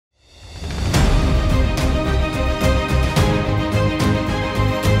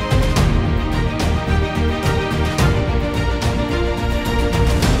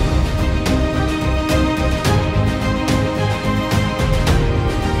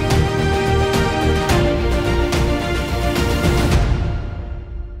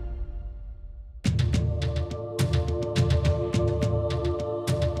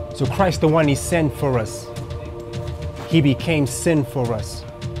So Christ, the one he sent for us, he became sin for us.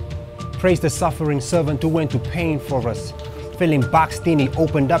 Praise the suffering servant who went to pain for us. Feeling boxed in, he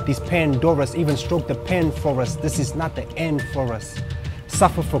opened up these Pandoras, even stroked the pen for us. This is not the end for us.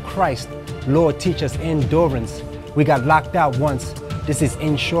 Suffer for Christ, Lord, teach us endurance. We got locked out once, this is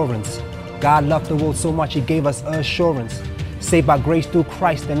insurance. God loved the world so much he gave us assurance. Saved by grace through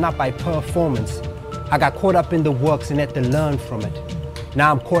Christ and not by performance. I got caught up in the works and had to learn from it. Now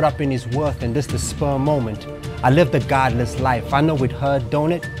I'm caught up in his worth and this the spur moment. I lived a godless life, I know it hurt,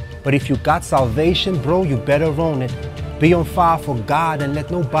 don't it? But if you got salvation, bro, you better own it. Be on fire for God and let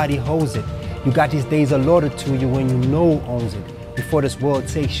nobody hose it. You got these days allotted to you when you know owns it. Before this world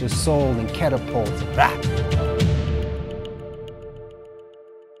takes your soul and catapults it. Rah!